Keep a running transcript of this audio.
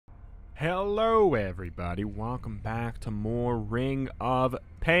Hello everybody, welcome back to more Ring of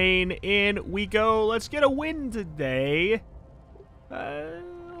Pain. In we go. Let's get a win today.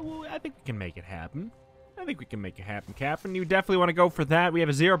 I think we can make it happen. Captain. You definitely want to go for that. We have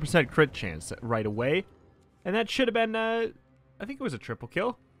a 0% crit chance right away. And that should have been, I think it was a triple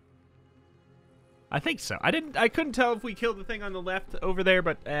kill. I think so. I couldn't tell if we killed the thing on the left over there,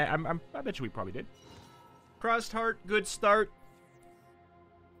 but I bet you we probably did. Crossed heart, good start.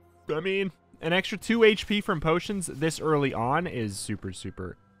 I mean, an extra 2 HP from potions this early on is super,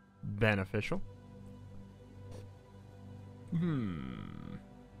 super beneficial. A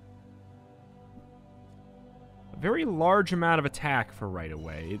very large amount of attack for right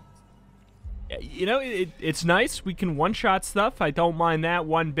away. It's nice. We can one-shot stuff. I don't mind that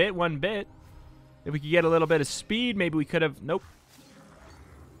one bit. If we could get a little bit of speed, maybe we could have... Nope.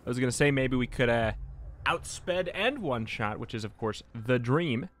 I was going to say maybe we could outsped and one-shot, which is, of course, the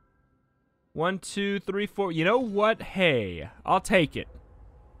dream. 1, 2, 3, 4. You know what? Hey, I'll take it.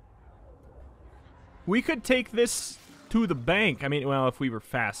 We could take this to the bank. I mean, well, if we were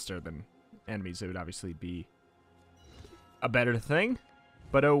faster than enemies, it would obviously be a better thing.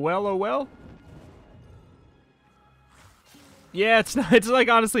 But oh well, oh well. Yeah, it's not. It's like,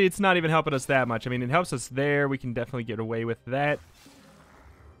 honestly, it's not even helping us that much. I mean, it helps us there. We can definitely get away with that.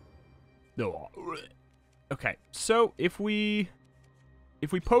 Okay, so if we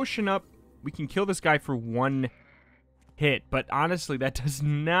potion up, we can kill this guy for 1 hit, but honestly, that does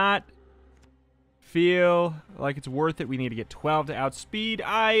not feel like it's worth it. We need to get 12 to outspeed.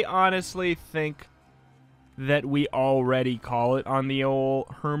 I honestly think that we already call it on the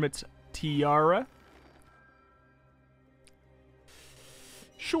old Hermit's Tiara.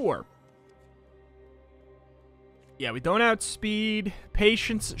 Sure. Yeah, we don't outspeed.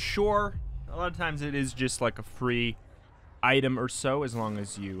 Patience, sure. A lot of times it is just like a free item or so, as long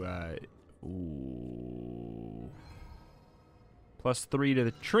as you, ooh. +3 to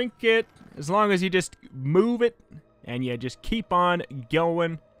the trinket. As long as you just move it and you just keep on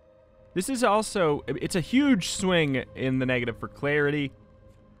going. This is also, it's a huge swing in the negative for clarity,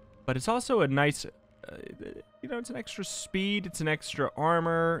 but it's also a nice, it's an extra speed, it's an extra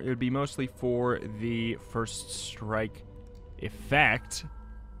armor. It would be mostly for the first strike effect.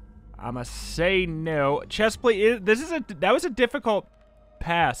 I'ma say no. Chestplate, that was a difficult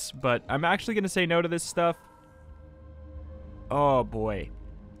pass, but I'm actually gonna say no to this stuff. Oh boy.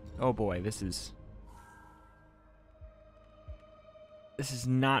 Oh boy, this is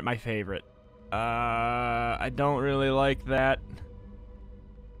not my favorite. I don't really like that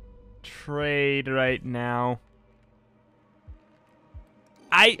trade right now.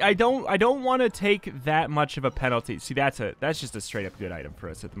 I don't want to take that much of a penalty. See, that's just a straight up good item for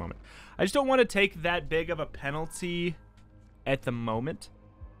us at the moment. I just don't want to take that big of a penalty at the moment.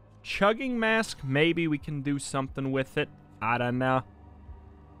 Chugging mask, maybe we can do something with it. I don't know.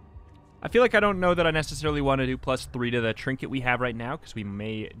 I feel like I don't know that I necessarily want to do +3 to the trinket we have right now, because we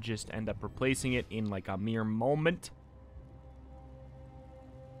may just end up replacing it in like a mere moment.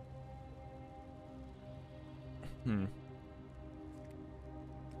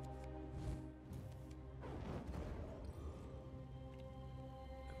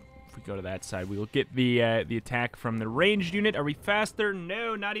 If we go to that side, we will get the attack from the ranged unit. Are we faster?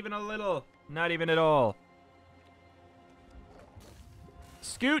 No, not even a little. Not even at all.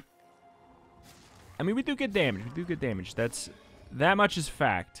 Scoot. I mean, we do good damage. That much is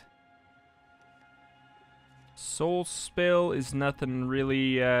fact. Soul Spill is nothing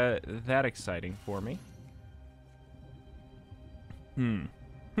really that exciting for me.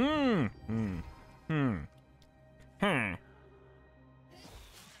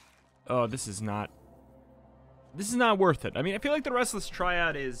 Oh, this is not worth it. I mean, I feel like the Restless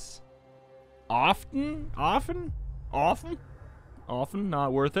Triad is often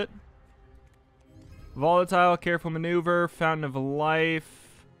not worth it. Volatile, Careful Maneuver, Fountain of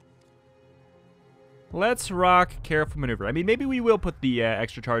Life. Let's rock Careful Maneuver. I mean, maybe we will put the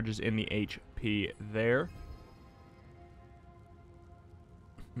extra charges in the HP there.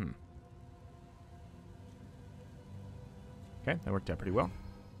 Okay, that worked out pretty well.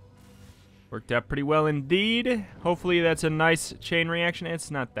 Worked out pretty well indeed. Hopefully that's a nice chain reaction. It's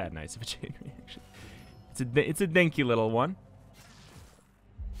not that nice of a chain reaction. It's a dinky little one.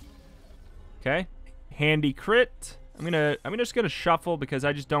 Okay. Handy crit. I'm just gonna shuffle because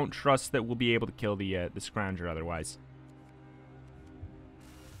I just don't trust that we'll be able to kill the Scrounger otherwise.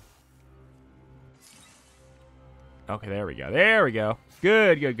 Okay, there we go. There we go.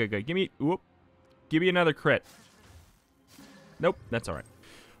 Good. Give me another crit. Nope, that's all right.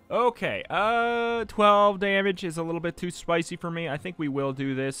 Okay, 12 damage is a little bit too spicy for me. I think we will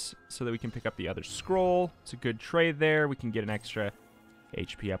do this so that we can pick up the other scroll. It's a good trade there. We can get an extra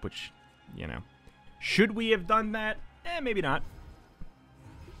HP up, which, you know. Should we have done that? Maybe not.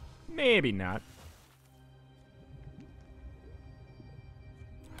 Maybe not.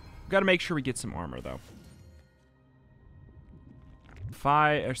 Gotta make sure we get some armor, though.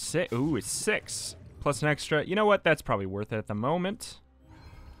 5 or 6. Ooh, it's 6. Plus an extra. You know what? That's probably worth it at the moment.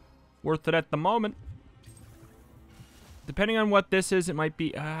 Worth it at the moment. Depending on what this is, it might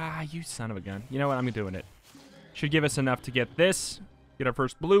be... you son of a gun. You know what? I'm doing it. Should give us enough to get this. Get our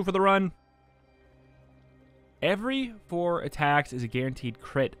first blue for the run. Every 4 attacks is a guaranteed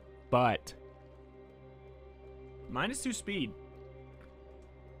crit, but... -2 speed.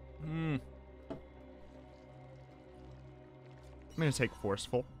 I'm going to take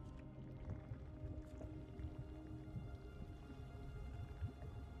Forceful.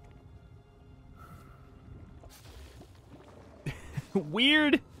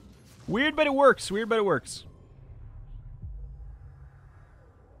 Weird. Weird, but it works. Weird, but it works.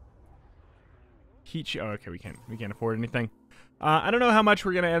 Oh, okay, we can't afford anything. I don't know how much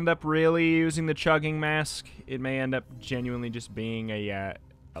we're gonna end up really using the chugging mask. It may end up genuinely just being a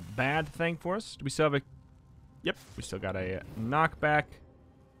bad thing for us. Do we still have a... Yep, we still got a knockback.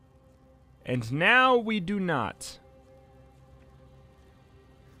 And now we do not.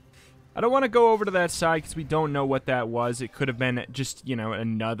 I don't want to go over to that side because we don't know what that was. It could have been just, you know,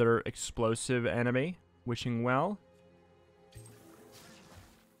 another explosive enemy. Wishing well.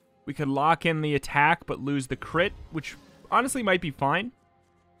 We could lock in the attack but lose the crit, which honestly might be fine.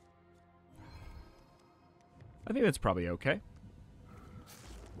 I think that's probably okay.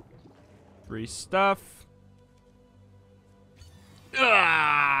 Free stuff.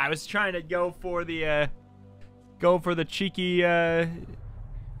 I was trying to go for the cheeky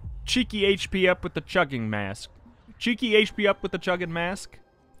HP up with the chugging mask. Cheeky HP up with the chugging mask.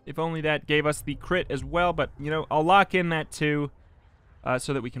 If only that gave us the crit as well, but, you know, I'll lock in that too,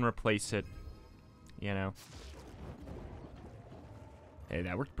 so that we can replace it, you know. Hey,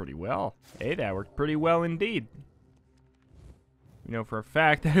 that worked pretty well. Hey, that worked pretty well indeed. You know for a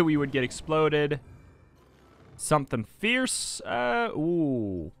fact that we would get exploded. Something fierce.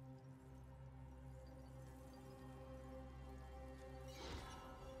 Ooh.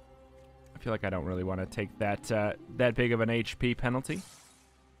 I feel like I don't really want to take that that big of an HP penalty.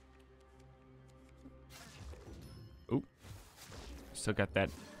 Ooh. Still got that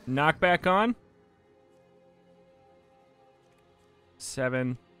knockback on.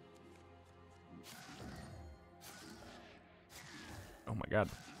 7. Oh my god.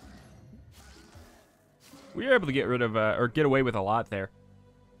 We were able to get rid of, or get away with a lot there.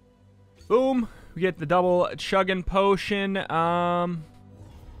 Boom. We get the double chugging potion.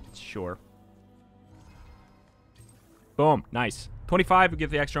 Sure. Boom. Nice. 25. We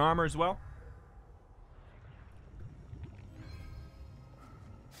get the extra armor as well.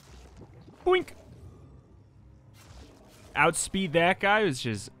 Boink. Outspeed that guy, which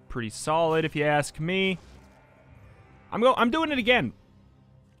is pretty solid if you ask me. I'm doing it again.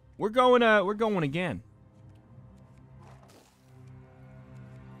 We're going again.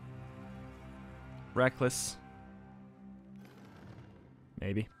 Reckless.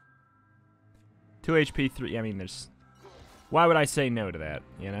 Maybe. 2 HP, 3. I mean, there's... Why would I say no to that,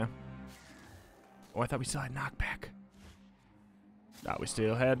 you know? Oh, I thought we still had knockback. Thought we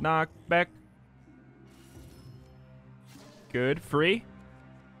still had knockback. Good. Free.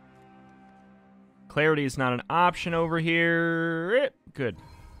 Clarity is not an option over here. Good.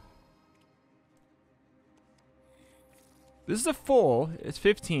 This is a full. It's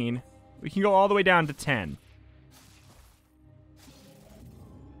 15. We can go all the way down to 10.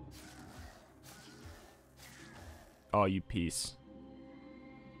 Oh, you piece.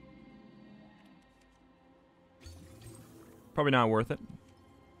 Probably not worth it.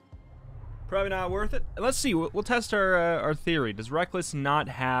 Probably not worth it. Let's see. We'll test our theory. Does Reckless not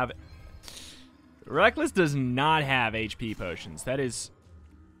have... Reckless does not have HP potions. That is...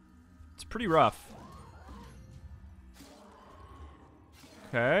 It's pretty rough.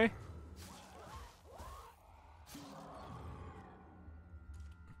 Okay.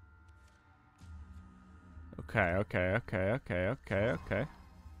 Okay.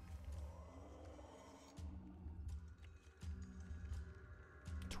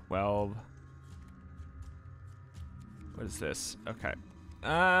 12. What is this? Okay.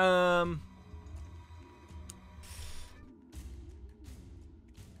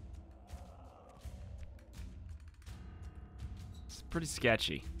 It's pretty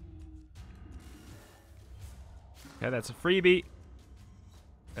sketchy. Okay, that's a freebie.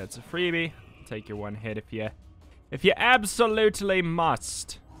 That's a freebie. Take your one hit if you absolutely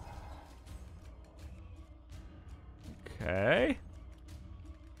must. Okay.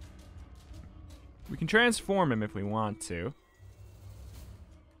 We can transform him if we want to.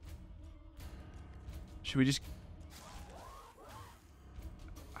 Should we just...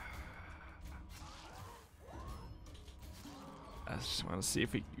 I just want to see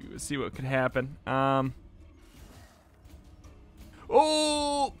if we see what could happen.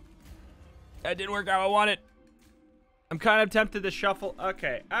 Oh! That didn't work how I wanted. I'm kind of tempted to shuffle.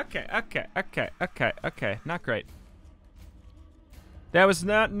 Okay. Not great. That was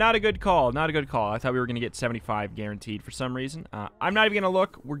not a good call. Not a good call. I thought we were going to get 75 guaranteed for some reason. I'm not even going to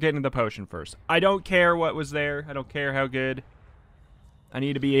look. We're getting the potion first. I don't care what was there. I don't care how good. I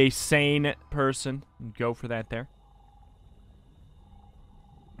need to be a sane person. Go for that there.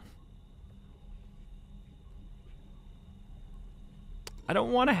 I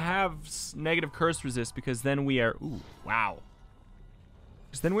don't want to have negative curse resist because then we are... Ooh, wow.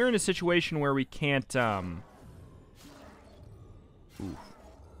 Because then we're in a situation where we can't... Ooh.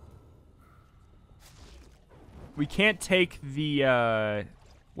 We can't take the...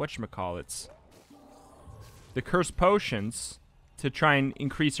 whatchamacallits. The curse potions to try and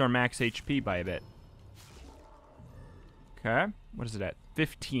increase our max HP by a bit. Okay. What is it at?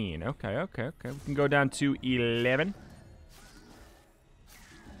 15. Okay. We can go down to 11.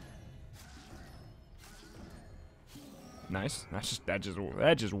 Nice. That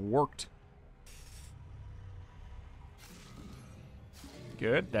just worked.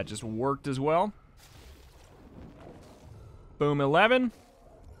 Good. That just worked as well. Boom, 11.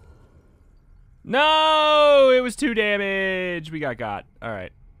 No! It was 2 damage. We got.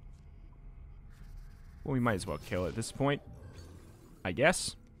 Alright. Well, we might as well kill at this point. I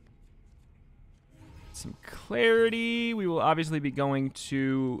guess. Some clarity. We will obviously be going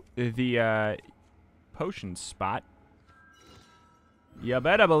to the potion spot. You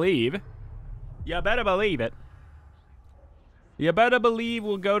better believe. You better believe it. You better believe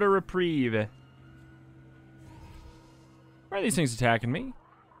we'll go to reprieve. Why are these things attacking me?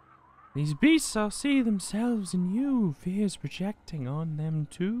 These beasts all see themselves in you. Fear's projecting on them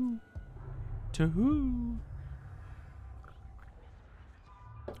too. To who?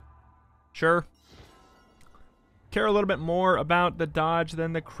 Sure. Care a little bit more about the dodge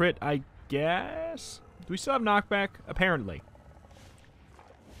than the crit, I guess? Do we still have knockback? Apparently.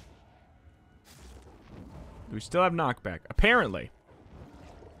 Do we still have knockback? Apparently.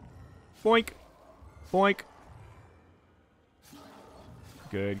 Boink. Boink.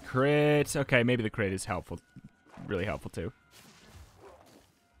 Good crit. Okay, maybe the crit is helpful. Really helpful, too.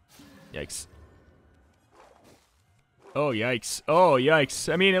 Yikes. Oh, yikes. Oh,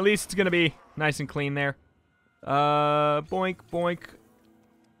 yikes. I mean, at least it's going to be nice and clean there. Boink, boink.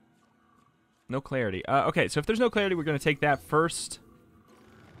 No clarity. Okay, so if there's no clarity, we're going to take that first.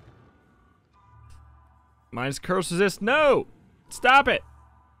 Minus curse resist. No! Stop it!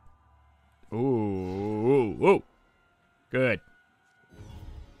 Ooh. Good.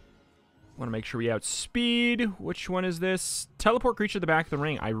 Want to make sure we outspeed. Which one is this? Teleport creature to the back of the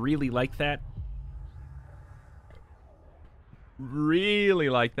ring. I really like that. Really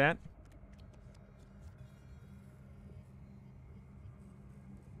like that.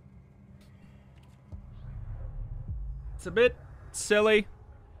 It's a bit silly.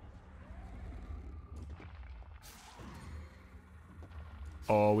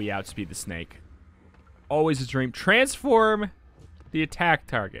 Oh, we outspeed the snake. Always a dream. Transform the attack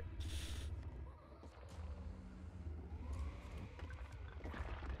target.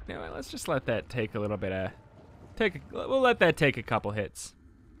 Now, let's just let that take a little bit of... We'll let that take a couple hits.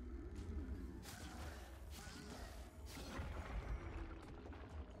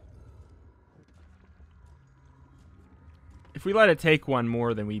 If we let it take one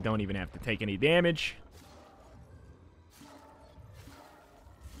more, then we don't even have to take any damage.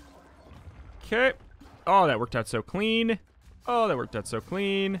 Okay. Oh, that worked out so clean. Oh, that worked out so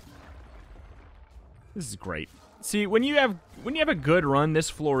clean. This is great. See, when you have a good run, this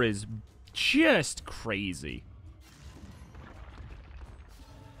floor is just crazy.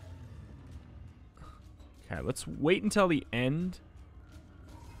 Okay, let's wait until the end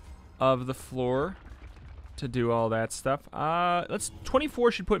of the floor to do all that stuff.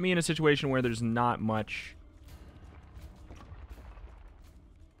 24 should put me in a situation where there's not much.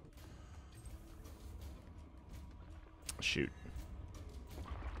 Shoot.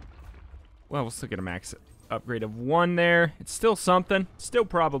 Well, we'll still get a max upgrade of 1 there. It's still something. Still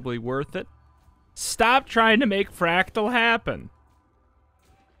probably worth it. Stop trying to make fractal happen.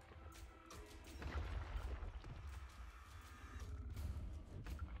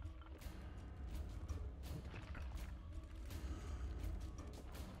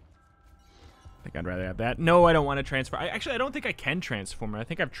 think I'd rather have that. No, I don't want to transfer. Actually, I don't think I can transform her. I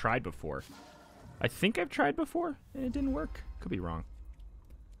think I've tried before. And it didn't work. Could be wrong.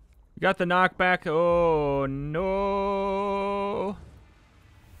 We got the knockback. Oh, no.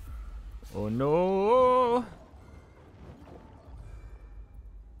 Oh, no.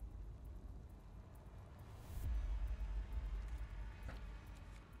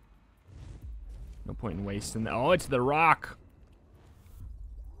 No point in wasting that. Oh, it's the rock.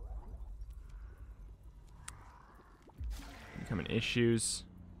 Incoming issues.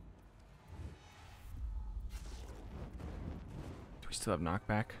 Do we still have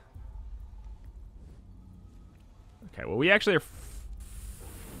knockback? Okay, well, we actually are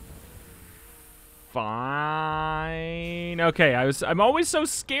fine. Okay, I'm always so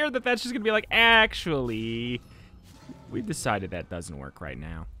scared that that's just gonna be like, actually, we've decided that doesn't work right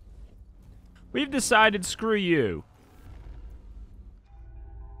now. We've decided, screw you.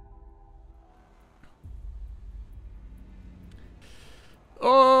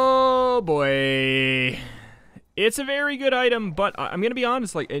 Oh, boy. It's a very good item, but I'm gonna be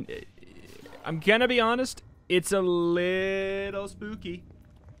honest, like, it's a little spooky.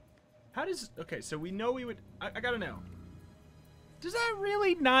 How does, okay, so we know we would, I gotta know. Does that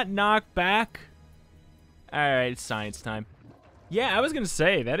really not knock back? Alright, it's science time. Yeah, I was gonna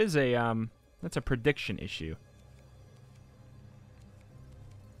say, that is a, that's a prediction issue.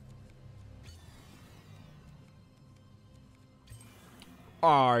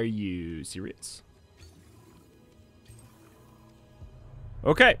 Are you serious?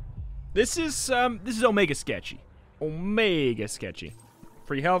 Okay. This is Omega sketchy. Omega sketchy.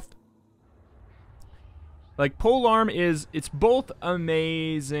 Free health. Like, polearm is, it's both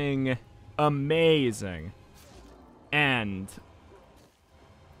amazing, and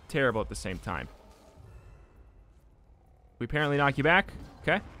terrible at the same time. We apparently knock you back.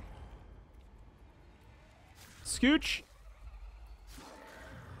 Okay. Scooch.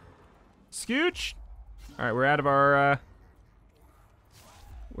 Scooch. All right, we're out of our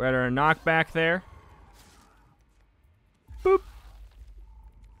knockback there. Boop.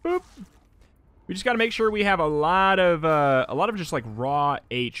 Boop. We just got to make sure we have a lot of just like raw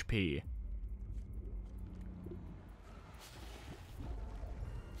HP.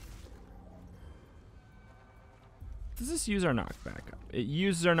 Does this use our knockback up? It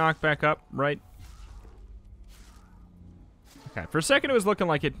uses our knockback up, right? Okay, for a second it was looking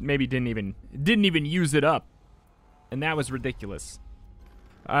like it maybe didn't even use it up. And that was ridiculous.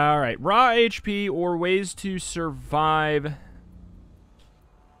 Alright, raw HP or ways to survive.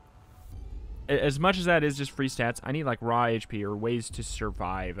 As much as that is just free stats, I need like raw HP or ways to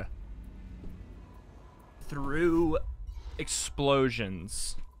survive through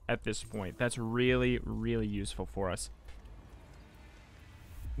explosions at this point. That's really, really useful for us.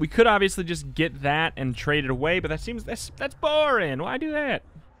 We could obviously just get that and trade it away, but that seems, that's boring. Why do that?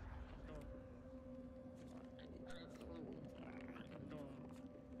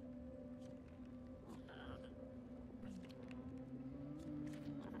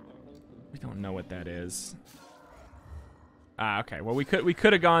 We don't know what that is. Ah, okay. Well, we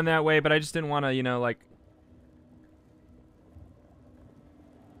could have gone that way, but I just didn't want to, you know, like,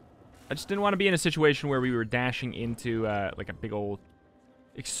 I just didn't want to be in a situation where we were dashing into like a big old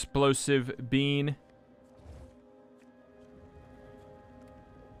explosive bean.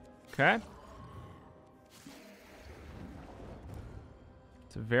 Okay.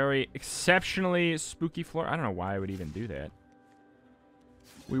 It's a very exceptionally spooky floor. I don't know why I would even do that.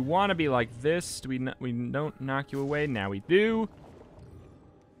 We want to be like this. We don't knock you away. Now we do.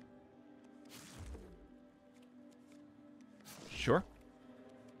 Sure.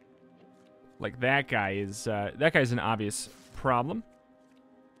 Like that guy is that guy's an obvious problem.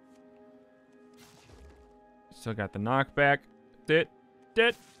 Still got the knockback. Dit.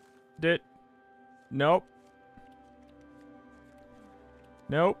 Nope.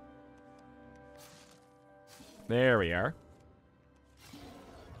 Nope. There we are.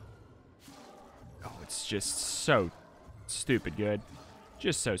 Oh, it's just so stupid good.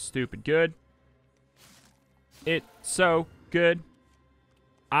 Just so stupid good. It's so good.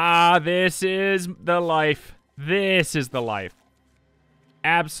 Ah, this is the life. This is the life.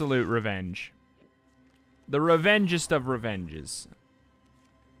 Absolute revenge. The revengest of revenges.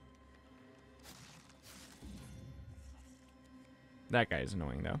 That guy is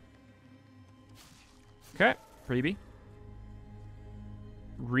annoying, though. Okay, freebie.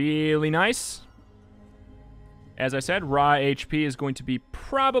 Really nice. As I said, raw HP is going to be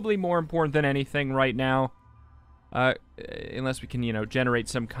probably more important than anything right now. Unless we can, you know, generate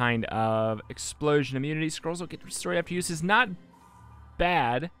some kind of explosion immunity. Scrolls will get restored after use is not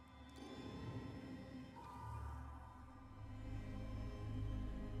bad.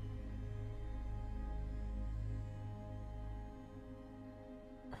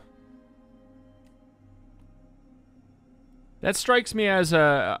 That strikes me as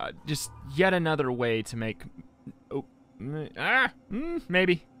just yet another way to make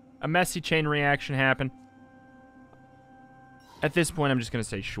maybe a messy chain reaction happen. At this point, I'm just gonna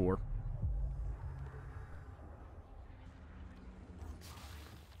say sure.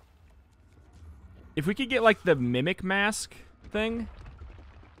 If we could get like the mimic mask thing,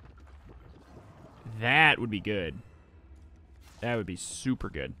 that would be good. That would be super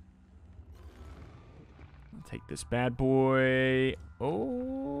good. I'll take this bad boy. Oh,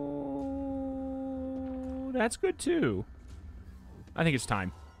 that's good too. I think it's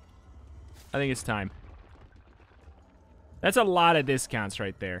time. I think it's time. That's a lot of discounts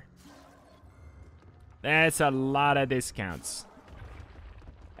right there. That's a lot of discounts.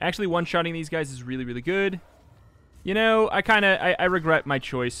 Actually, one-shotting these guys is really, really good. You know, I regret my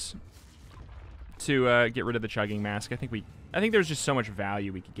choice to get rid of the chugging mask. I think there's just so much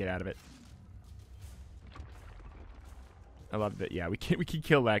value we could get out of it. I love that. Yeah, we can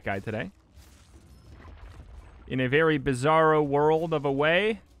kill that guy today. In a very bizarro world of a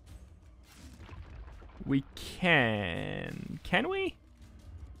way, we can. Can we?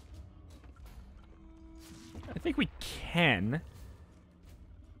 I think we can.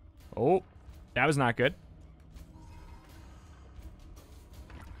 Oh, that was not good.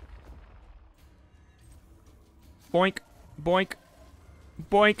 Boink, boink,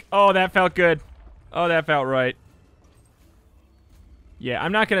 boink. Oh, that felt good. Oh, that felt right. Yeah,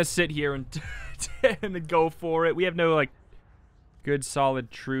 I'm not gonna sit here and and go for it. We have no, like, good, solid,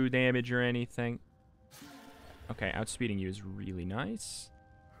 true damage or anything. Okay, outspeeding you is really nice.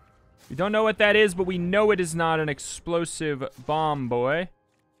 We don't know what that is, but we know it is not an explosive bomb, boy.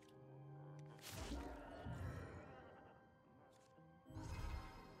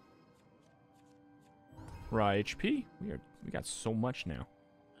 Raw HP. We got so much now.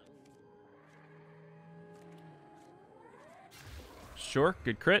 Sure,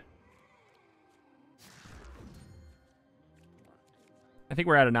 good crit. I think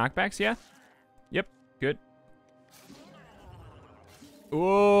we're out of knockbacks, yeah? Yep, good.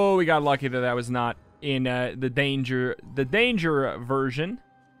 Oh, we got lucky that was not in the danger version.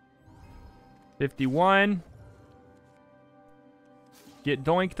 51. Get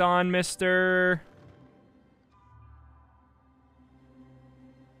doinked on, mister.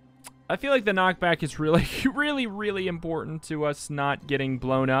 I feel like the knockback is really, really, really important to us not getting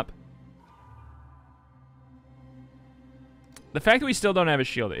blown up. The fact that we still don't have a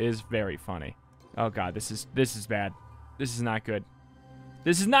shield is very funny. Oh god, this is bad. This is not good.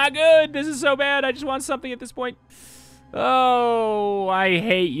 This is not good! This is so bad! I just want something at this point. Oh, I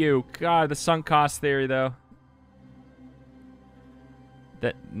hate you. God, the sunk cost theory, though.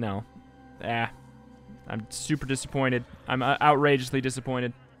 No. I'm super disappointed. I'm outrageously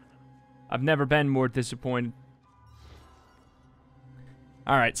disappointed. I've never been more disappointed.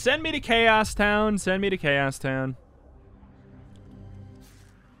 Alright, send me to Chaos Town. Send me to Chaos Town.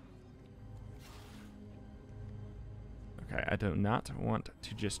 Okay, I do not want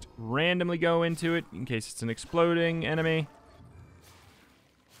to just randomly go into it in case it's an exploding enemy.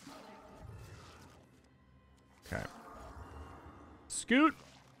 Okay. Scoot!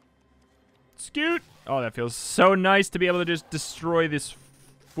 Scoot! Oh, that feels so nice to be able to just destroy this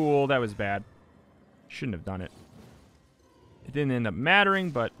fool. That was bad. Shouldn't have done it. It didn't end up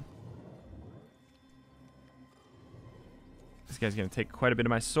mattering, but this guy's gonna take quite a bit of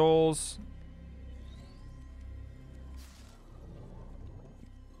my souls.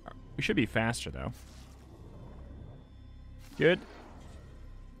 We should be faster, though. Good.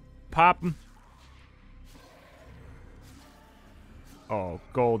 Pop him. Oh,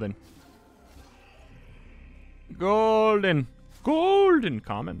 golden. Golden. Golden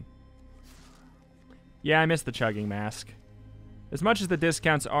common. Yeah, I missed the chugging mask. As much as the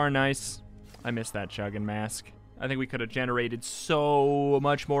discounts are nice, I missed that chugging mask. I think we could have generated so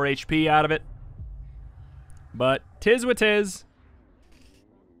much more HP out of it. But tis what tis.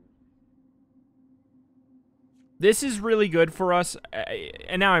 This is really good for us.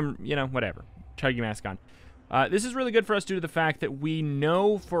 And now I'm, you know, whatever. Chugging mask on. This is really good for us due to the fact that we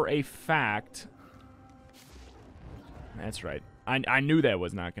know for a fact... That's right. I knew that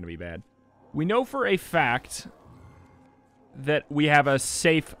was not going to be bad. We know for a fact that we have a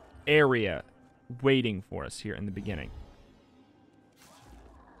safe area waiting for us here in the beginning.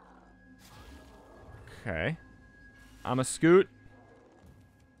 Okay. I'm a scoot.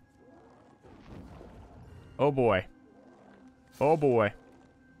 Oh boy. Oh boy.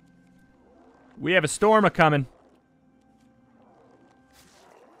 We have a storm a-coming.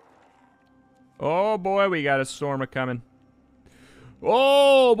 Oh boy, we got a storm a-coming.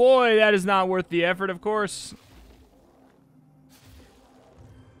 Oh boy, that is not worth the effort, of course.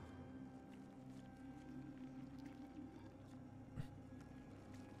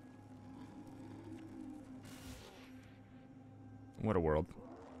 What a world.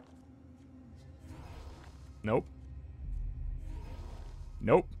 Nope.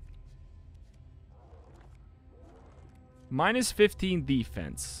 Nope. Minus 15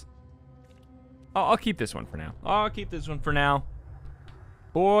 defense. Oh, I'll keep this one for now. I'll keep this one for now.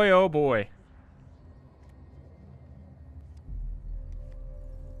 Boy, oh boy.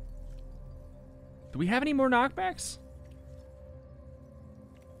 Do we have any more knockbacks?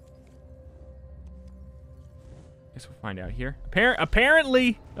 Guess we'll find out here.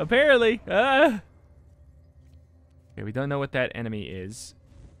 Apparently. Okay, we don't know what that enemy is.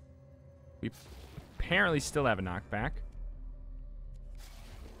 We apparently still have a knockback.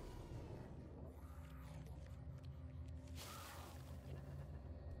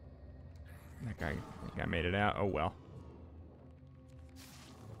 That guy made it out. Oh well.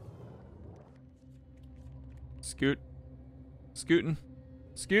 Scooting.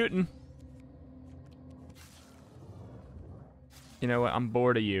 You know what? I'm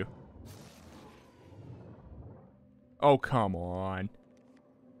bored of you. Oh, come on.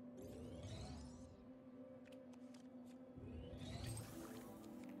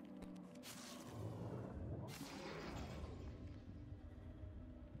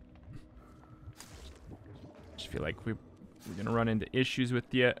 Just feel like we're gonna run into issues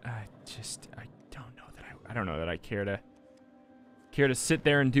with you. I don't know that I care to sit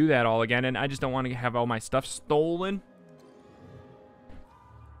there and do that all again, and I just don't want to have all my stuff stolen.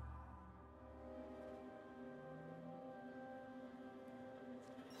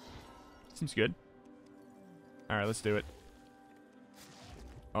 Seems good. Alright, let's do it.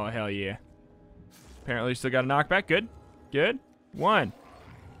 Oh, hell yeah. Apparently still got a knockback. Good. Good. One.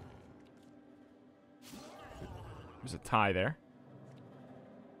 There's a tie there.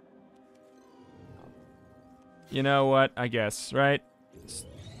 You know what? I guess, right?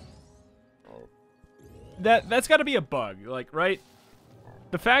 That's got to be a bug, like, right?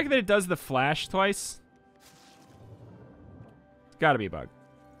 The fact that it does the flash twice, it's got to be a bug.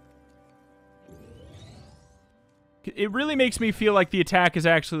 It really makes me feel like the attack is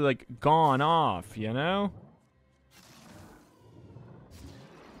actually, like, gone off, you know?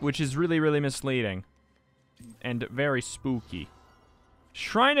 Which is really, really misleading. And very spooky.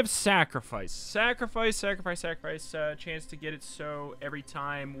 Shrine of Sacrifice. Sacrifice. Chance to get it so every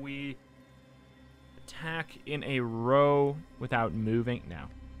time we attack in a row without moving. No.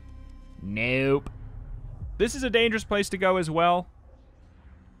 Nope. This is a dangerous place to go as well.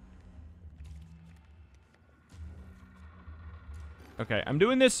 Okay, I'm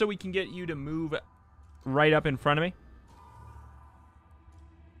doing this so we can get you to move right up in front of me.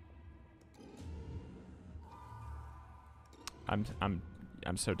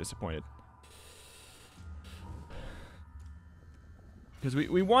 I'm so disappointed. Because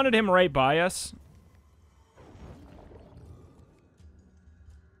we wanted him right by us.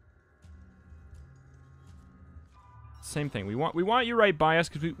 Same thing. We want you right by us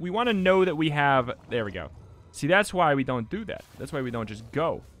because we want to know that we have... There we go. See, that's why we don't do that. That's why we don't just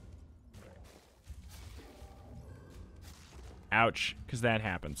go. Ouch, because that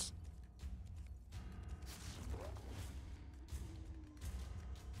happens.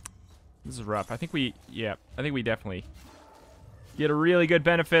 This is rough. I think we definitely get a really good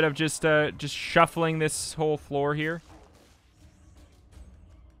benefit of just shuffling this whole floor here.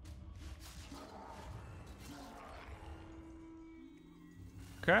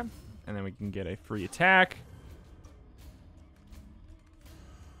 Okay, and then we can get a free attack.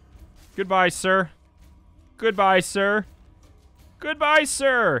 Goodbye, sir. Goodbye, sir. Goodbye,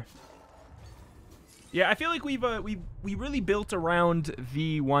 sir. Yeah, I feel like we really built around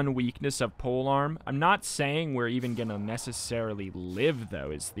the one weakness of polearm. I'm not saying we're even gonna necessarily live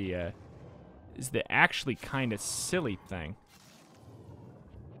though. Is the actually kind of silly thing.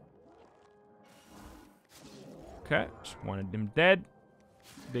 Okay, just wanted him dead.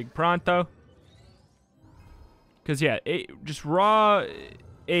 Big pronto. Cause yeah, just raw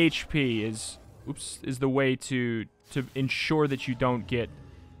HP is the way to ensure that you don't get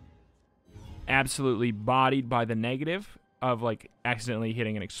absolutely bodied by the negative of like accidentally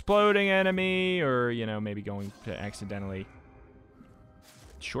hitting an exploding enemy, or you know, maybe going to accidentally.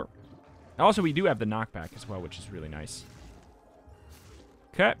 Sure. Also, we do have the knockback as well, which is really nice.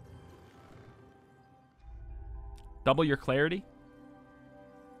 Okay. Double your clarity.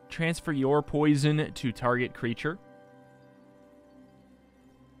 Transfer your poison to target creature.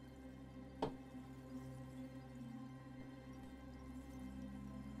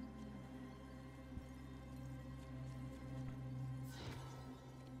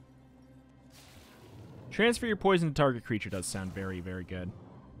 Transfer your poison to target creature does sound very, very good.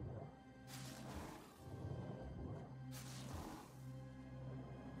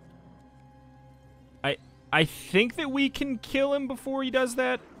 I think that we can kill him before he does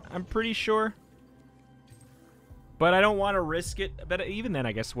that. I'm pretty sure. But I don't want to risk it. But even then,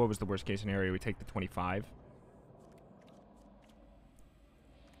 I guess, what was the worst case scenario? We take the 25.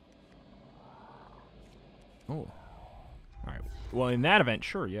 Oh. All right. Well, in that event,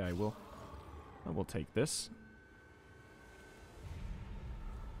 sure, yeah, I will. I will take this.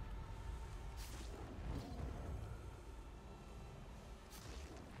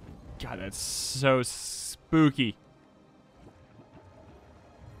 God, that's so spooky.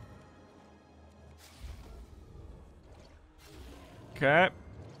 Okay.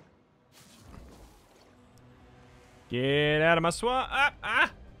 Get out of my swamp.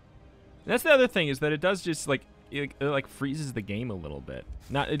 That's the other thing, is that it does just, like, it like freezes the game a little bit.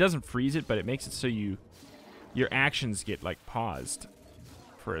 It doesn't freeze it, but it makes it so your actions get, like, paused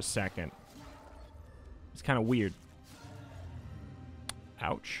for a second. It's kind of weird.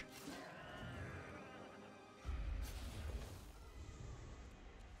 Ouch.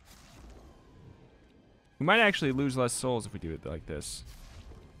 We might actually lose less souls if we do it like this.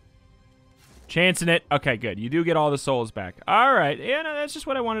 Chancing it. Okay, good. You do get all the souls back. All right. Yeah, no, that's just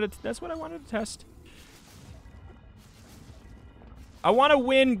what I wanted to. That's what I wanted to test. I want to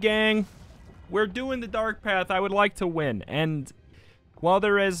win, gang. We're doing the dark path. I would like to win. And while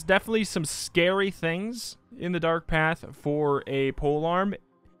there is definitely some scary things in the dark path for a polearm,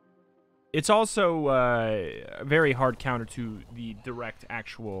 it's also a very hard counter to the direct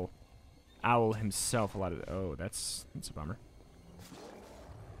actual owl himself. A lot of oh, that's a bummer.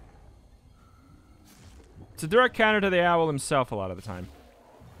 It's a direct counter to the owl himself a lot of the time.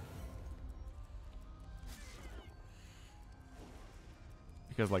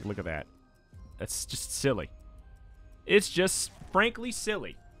 Because, like, look at that. That's just silly. It's just frankly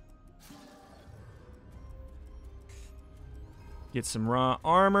silly. Get some raw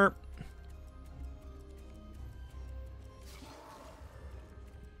armor.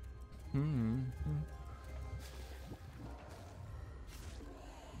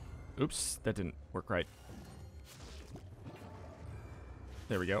 Oops, that didn't work right.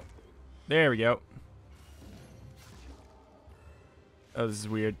 There we go. There we go. Oh, this is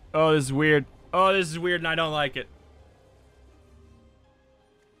weird. Oh, this is weird. Oh, this is weird, and I don't like it.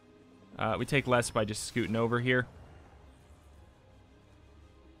 We take less by just scooting over here.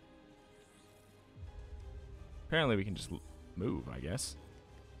 Apparently, we can just move, I guess.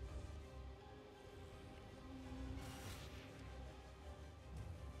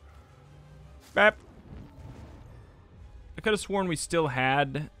 Bap. I could have sworn we still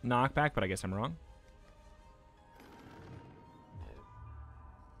had knockback, but I guess I'm wrong.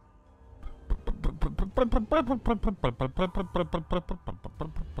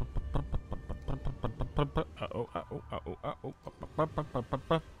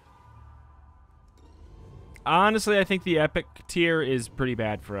 Honestly, I think the epic tier is pretty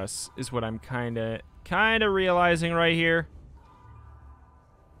bad for us, is what I'm kind of realizing right here.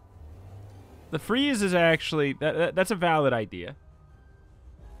 The freeze is actually that's a valid idea.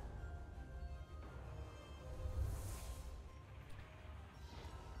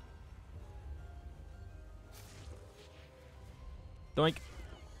 Doink.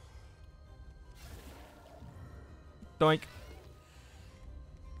 Doink.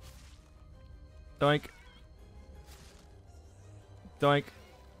 Doink. Doink.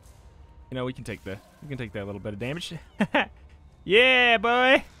 You know, we can take that little bit of damage. Yeah,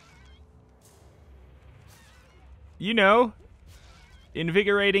 boy. You know,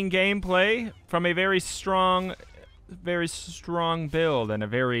 invigorating gameplay from a very strong build and a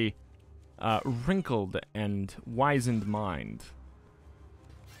very wrinkled and wizened mind.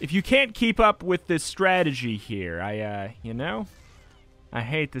 If you can't keep up with this strategy here, you know, I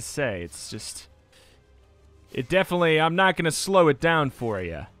hate to say, it's just, it definitely, I'm not going to slow it down for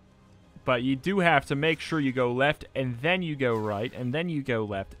you. But you do have to make sure you go left, and then you go right, and then you go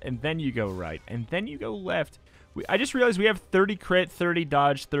left, and then you go right, and then you go left. I just realized we have 30 crit, 30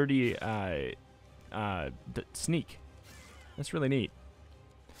 dodge, 30 sneak. That's really neat.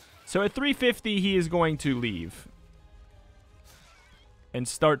 So at 350, he is going to leave. And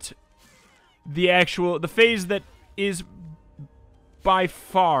start the phase that is by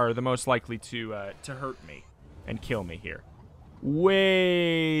far the most likely to hurt me and kill me here.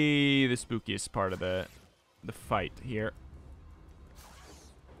 Way the spookiest part of the fight here.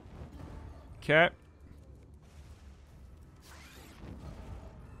 Okay.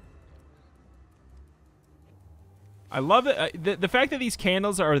 I love it. The fact that these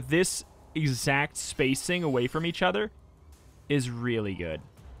candles are this exact spacing away from each other is really good.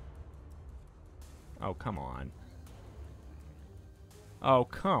 Oh, come on. Oh,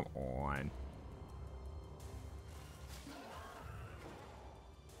 come on.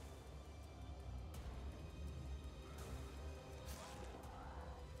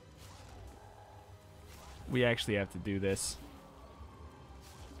 we actually have to do this.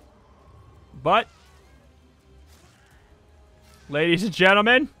 But, ladies and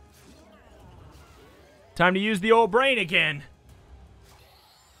gentlemen, time to use the old brain again.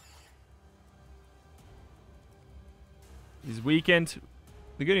 He's weakened.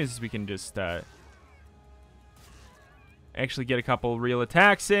 The good news is we can just actually get a couple real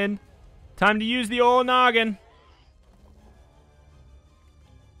attacks in. Time to use the old noggin.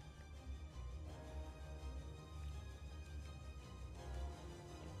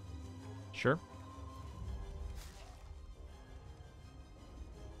 Sure.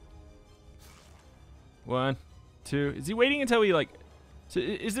 One, two. Is he waiting until we, like... So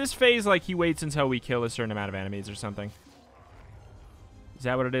is this phase like he waits until we kill a certain amount of enemies or something? Is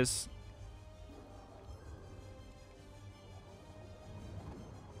that what it is?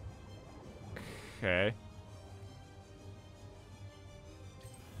 Okay.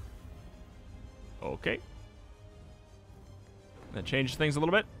 Okay. That changes things a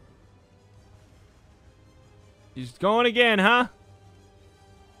little bit. He's going again, huh?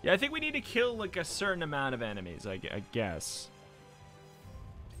 Yeah, I think we need to kill, like, a certain amount of enemies, I guess.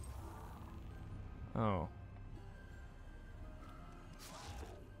 Oh.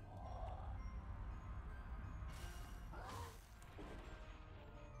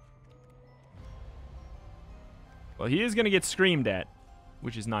 Well, he is going to get screamed at,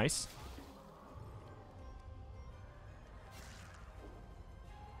 which is nice.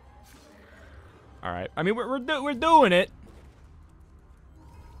 All right. I mean, we're doing it.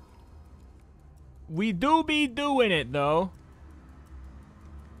 We do be doing it, though.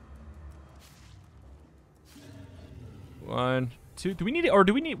 One, two. Do we need it, or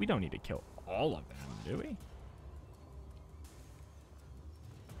do we need? We don't need to kill all of them, do we?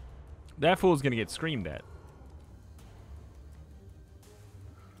 That fool's gonna get screamed at.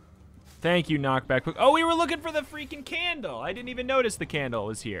 Thank you, knockback. Oh, we were looking for the freaking candle. I didn't even notice the candle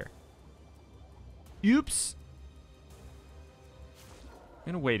was here. Oops.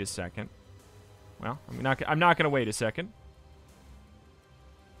 I'm gonna wait a second. Well, I'm not gonna wait a second.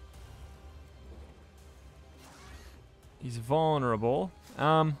 He's vulnerable.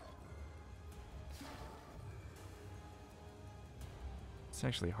 It's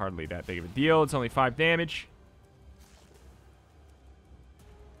actually hardly that big of a deal. It's only 5 damage.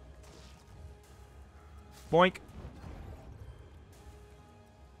 Boink.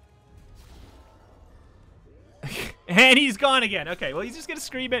 And he's gone again. Okay, well, he's just gonna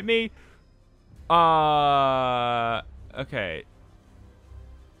scream at me. Okay.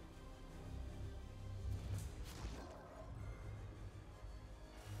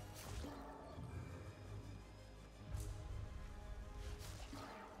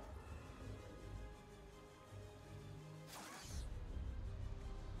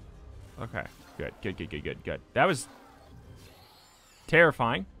 Okay, good. That was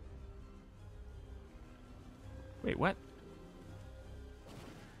terrifying. Wait, what?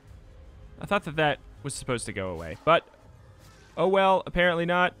 I thought that was supposed to go away, but oh well, apparently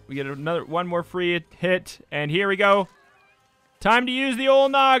not. We get one more free hit, and here we go. Time to use the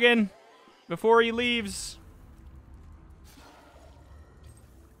old noggin before he leaves.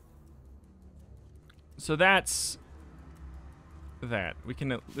 So that's that. We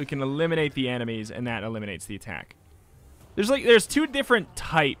can eliminate the enemies, and that eliminates the attack. There's 2 different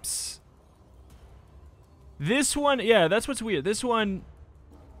types. This one, yeah, that's what's weird. This one,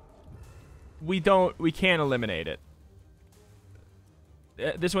 we can't eliminate it.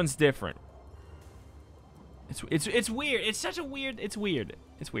 This one's different. It's weird. It's such a weird. It's weird.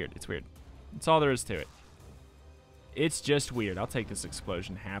 That's all there is to it. It's just weird. I'll take this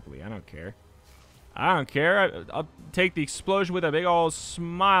explosion happily. I don't care. I'll take the explosion with a big old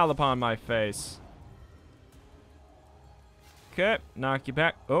smile upon my face. Okay, knock you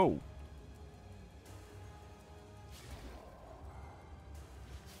back. Oh.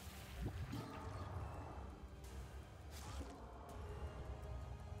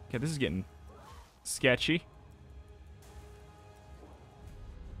 Okay, this is getting sketchy.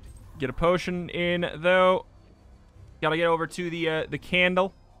 Get a potion in, though. Gotta get over to the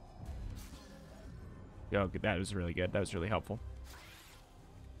candle. Oh, that was really good. That was really helpful.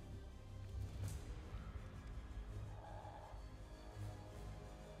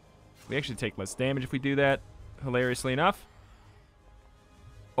 We actually take less damage if we do that, hilariously enough.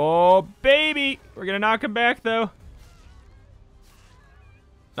 Oh, baby! We're gonna knock him back, though.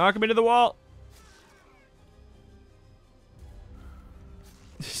 Knock him into the wall.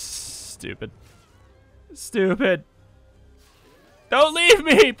 Stupid. Stupid. Don't leave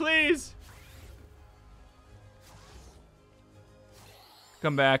me, please!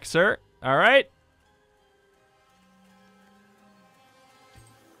 Come back, sir. All right.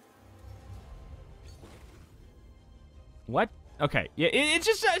 What? Okay. Yeah, it's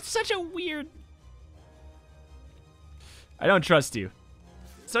just it's such a weird... I don't trust you.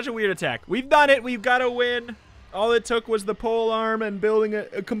 Such a weird attack. We've done it. We've got to win. All it took was the pole arm and building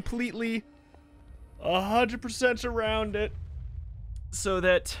a completely 100% around it so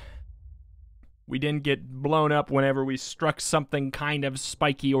that we didn't get blown up whenever we struck something kind of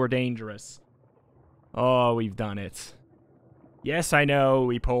spiky or dangerous. Oh, we've done it. Yes, I know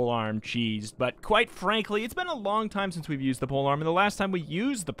we polearm cheesed, but quite frankly, it's been a long time since we've used the polearm, and the last time we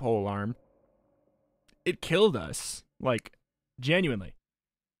used the polearm, it killed us. Like, genuinely.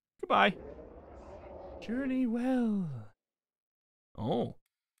 Goodbye. Journey well. Oh.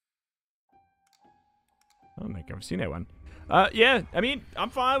 I don't think I've seen that one. Yeah, I mean, I'm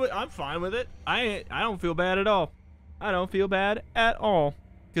fine with it. I don't feel bad at all. I don't feel bad at all.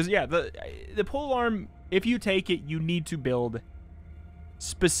 Because, yeah, the polearm, if you take it, you need to build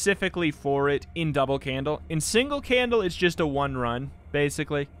specifically for it in double candle. In single candle, it's just a one run,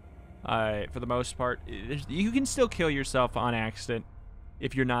 basically. For the most part. You can still kill yourself on accident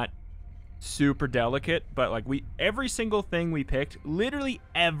if you're not super delicate. But, like, every single thing we picked, literally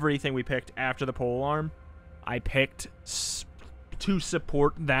everything we picked after the polearm, I picked to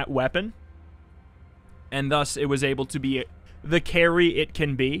support that weapon. And thus, it was able to be the carry it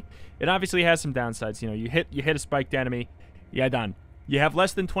can be. It obviously has some downsides. You know, you hit a spiked enemy, yeah, done. You have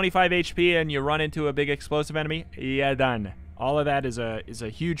less than 25 HP and you run into a big explosive enemy, yeah, done. All of that is a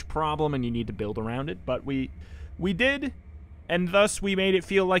huge problem, and you need to build around it. But we did, and thus we made it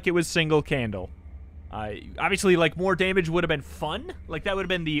feel like it was single candle. Obviously, like, more damage would have been fun. Like, that would have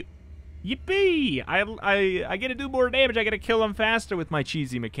been the yippee! I get to do more damage. I get to kill them faster with my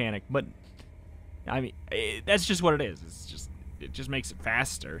cheesy mechanic. But I mean, that's just what it is. It just makes it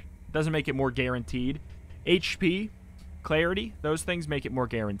faster. It doesn't make it more guaranteed. HP, clarity, those things make it more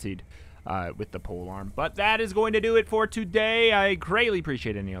guaranteed with the polearm. But that is going to do it for today. I greatly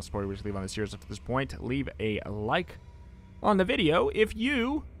appreciate any support you wish to leave on this series up to this point. Leave a like on the video if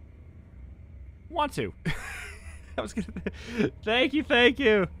you want to. I was gonna. Thank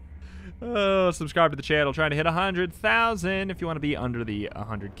you. Oh, subscribe to the channel. Trying to hit 100,000 if you want to be under the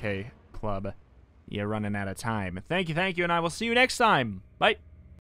 100K club. You're running out of time. Thank you, and I will see you next time. Bye.